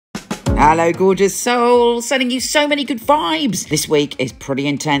Hello, gorgeous soul, sending you so many good vibes. This week is pretty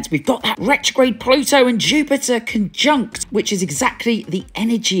intense. We've got that retrograde Pluto and Jupiter conjunct, which is exactly the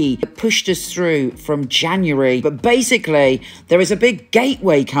energy that pushed us through from January. But basically, there is a big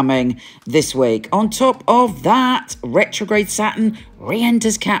gateway coming this week. On top of that, retrograde Saturn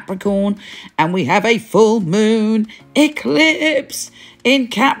re-enters Capricorn, and we have a full moon eclipse in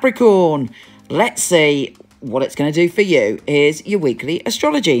Capricorn. Let's see what it's going to do for you. Here's your weekly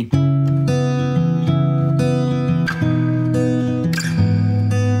astrology.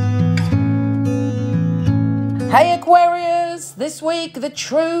 Hey Aquarius, this week the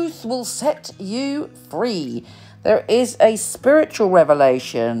truth will set you free. There is a spiritual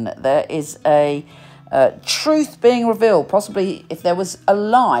revelation. There is a truth being revealed. Possibly if there was a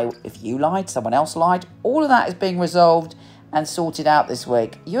lie, if you lied, someone else lied, all of that is being resolved and sorted out this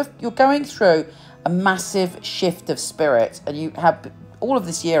week. You're going through a massive shift of spirit, and you have all of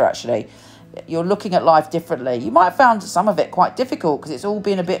this year actually. You're looking at life differently. You might have found some of it quite difficult because it's all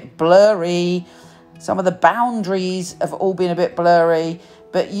been a bit blurry. Some of the boundaries have all been a bit blurry,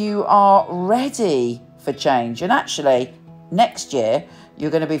 but you are ready for change. And actually, next year, you're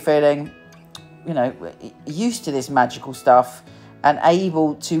going to be feeling, you know, used to this magical stuff and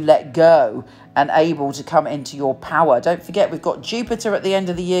able to let go and able to come into your power. Don't forget, we've got Jupiter at the end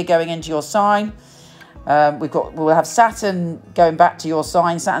of the year going into your sign. We'll have Saturn going back to your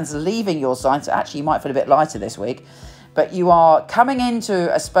sign. Saturn's leaving your sign, so actually you might feel a bit lighter this week. But you are coming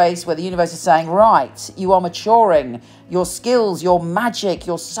into a space where the universe is saying, right, you are maturing. Your skills, your magic,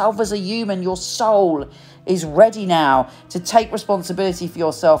 yourself as a human, your soul is ready now to take responsibility for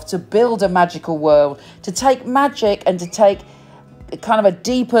yourself, to build a magical world, to take magic and to take kind of a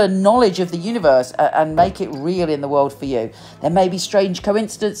deeper knowledge of the universe and make it real in the world for you. There may be strange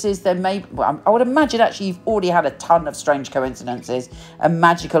coincidences. I would imagine actually you've already had a ton of strange coincidences and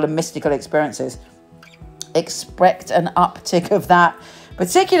magical and mystical experiences. Expect an uptick of that,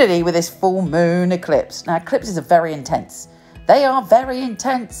 particularly with this full moon eclipse. Now, eclipses are very intense. They are very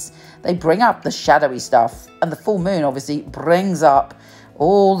intense. They bring up the shadowy stuff, and the full moon obviously brings up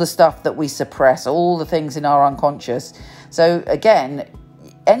all the stuff that we suppress, all the things in our unconscious. So again,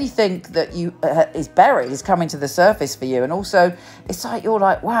 anything that is buried is coming to the surface for you. And also, it's like you're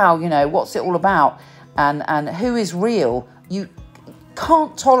like, wow, you know, what's it all about? And who is real? You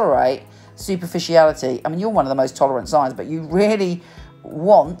can't tolerate superficiality. I mean, you're one of the most tolerant signs, but you really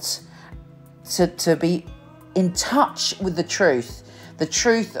want to be in touch with the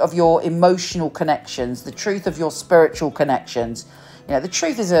truth of your emotional connections, the truth of your spiritual connections. You know, the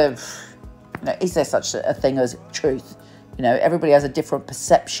truth is is there such a thing as truth? You know, everybody has a different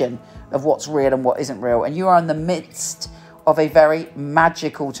perception of what's real and what isn't real, and you are in the midst of a very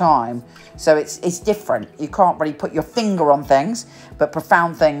magical time. So it's different. You can't really put your finger on things, but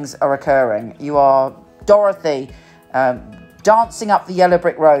profound things are occurring. You are Dorothy dancing up the yellow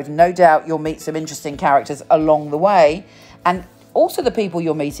brick road. No doubt you'll meet some interesting characters along the way. And also the people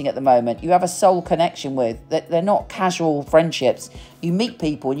you're meeting at the moment, you have a soul connection with. They're not casual friendships. You meet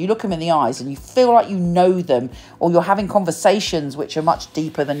people and you look them in the eyes and you feel like you know them, or you're having conversations which are much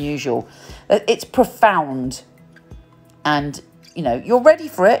deeper than usual. It's profound. And, you know, you're ready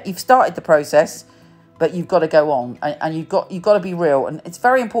for it. You've started the process, but you've got to go on, and you've got to be real. And it's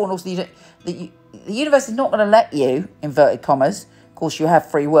very important also that the universe is not going to let you, inverted commas, of course you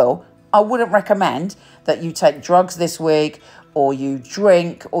have free will. I wouldn't recommend that you take drugs this week, or you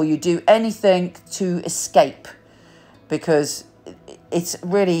drink, or you do anything to escape, because it's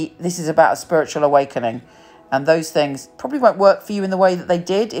really, this is about a spiritual awakening. And those things probably won't work for you in the way that they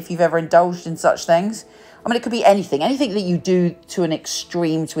did if you've ever indulged in such things. I mean, it could be anything that you do to an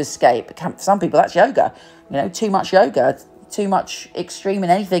extreme to escape. For some people, that's yoga. You know, too much yoga, too much extreme in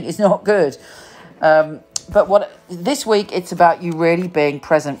anything is not good. But this week, it's about you really being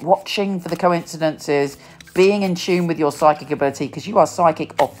present, watching for the coincidences, being in tune with your psychic ability, because you are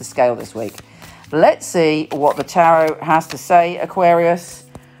psychic off the scale this week. Let's see what the tarot has to say, Aquarius.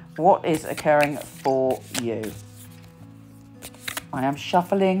 What is occurring for you? I am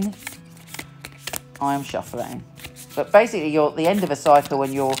shuffling. But basically, you're at the end of a cycle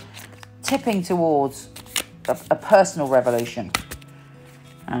and you're tipping towards a personal revolution.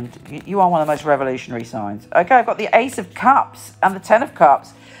 And you are one of the most revolutionary signs. Okay, I've got the Ace of Cups and the Ten of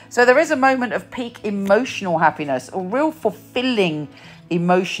Cups. So there is a moment of peak emotional happiness, a real fulfilling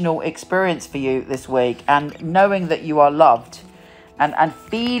emotional experience for you this week. And knowing that you are loved and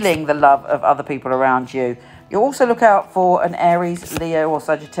feeling the love of other people around you. You'll also look out for an Aries, Leo or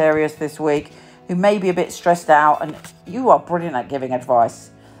Sagittarius this week who may be a bit stressed out, and you are brilliant at giving advice.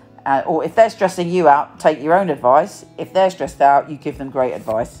 Or if they're stressing you out, take your own advice. If they're stressed out, you give them great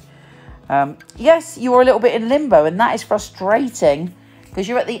advice. Yes, you are a little bit in limbo, and that is frustrating because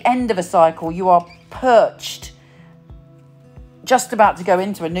you're at the end of a cycle. You are perched, just about to go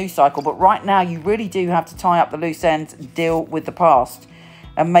into a new cycle, but right now you really do have to tie up the loose ends, deal with the past,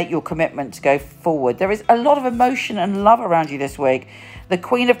 and make your commitment to go forward. There is a lot of emotion and love around you this week. The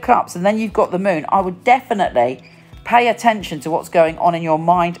Queen of Cups, and then you've got the Moon. I would definitely pay attention to what's going on in your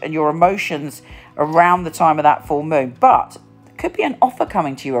mind and your emotions around the time of that full moon. But there could be an offer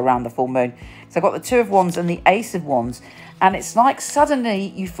coming to you around the full moon. So I've got the Two of Wands and the Ace of Wands. And it's like suddenly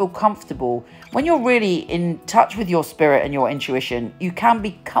you feel comfortable. When you're really in touch with your spirit and your intuition, you can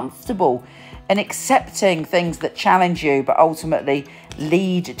be comfortable in accepting things that challenge you, but ultimately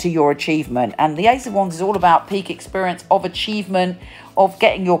lead to your achievement. And the Ace of Wands is all about peak experience of achievement, of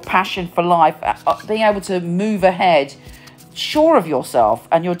getting your passion for life, being able to move ahead, sure of yourself,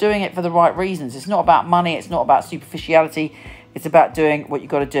 and you're doing it for the right reasons. It's not about money, it's not about superficiality, it's about doing what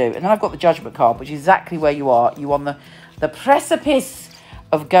you've got to do. And then I've got the Judgment card, which is exactly where you are. You're on the precipice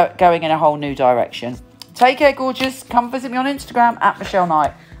of going in a whole new direction. Take care, gorgeous. Come visit me on Instagram at Michele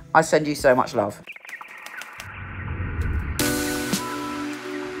Knight. I send you so much love.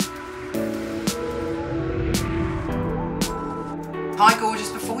 Hi,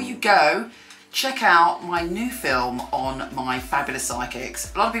 gorgeous. Before you go, check out my new film on my fabulous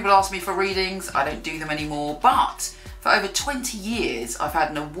psychics. A lot of people ask me for readings. I don't do them anymore, but for over 20 years, I've had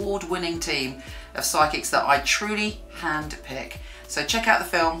an award-winning team of psychics that I truly hand-pick. So check out the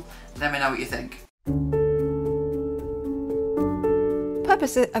film, let me know what you think. The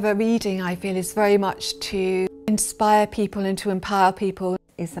purpose of a reading, I feel, is very much to inspire people and to empower people.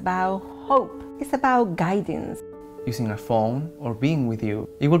 It's about hope. It's about guidance. Using a phone or being with you,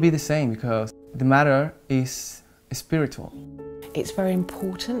 it will be the same because the matter is spiritual. It's very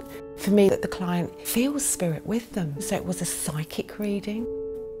important for me that the client feels spirit with them. So it was a psychic reading.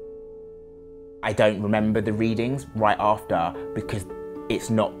 I don't remember the readings right after because it's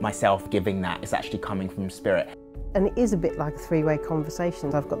not myself giving that, it's actually coming from spirit. And it is a bit like a three-way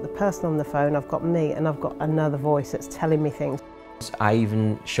conversation. I've got the person on the phone, I've got me, and I've got another voice that's telling me things. I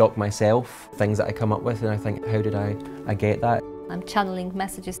even shock myself, things that I come up with, and I think, how did I get that? I'm channeling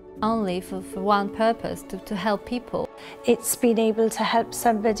messages only for one purpose, to help people. It's been able to help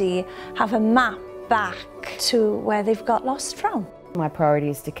somebody have a map back to where they've got lost from. My priority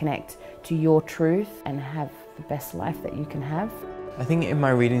is to connect to your truth and have the best life that you can have. I think in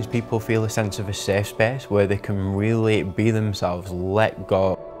my readings people feel a sense of a safe space where they can really be themselves, let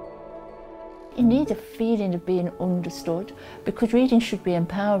go. You need a feeling of being understood because reading should be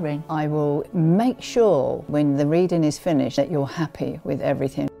empowering. I will make sure when the reading is finished that you're happy with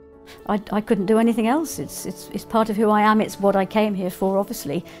everything. I couldn't do anything else. It's part of who I am. It's what I came here for,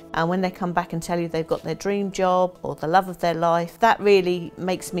 obviously. And when they come back and tell you they've got their dream job or the love of their life, that really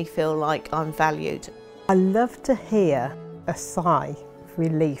makes me feel like I'm valued. I love to hear a sigh of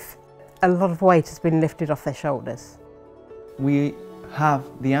relief. A lot of weight has been lifted off their shoulders. We have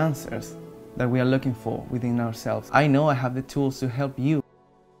the answers that we are looking for within ourselves. I know I have the tools to help you.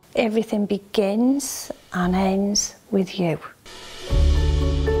 Everything begins and ends with you.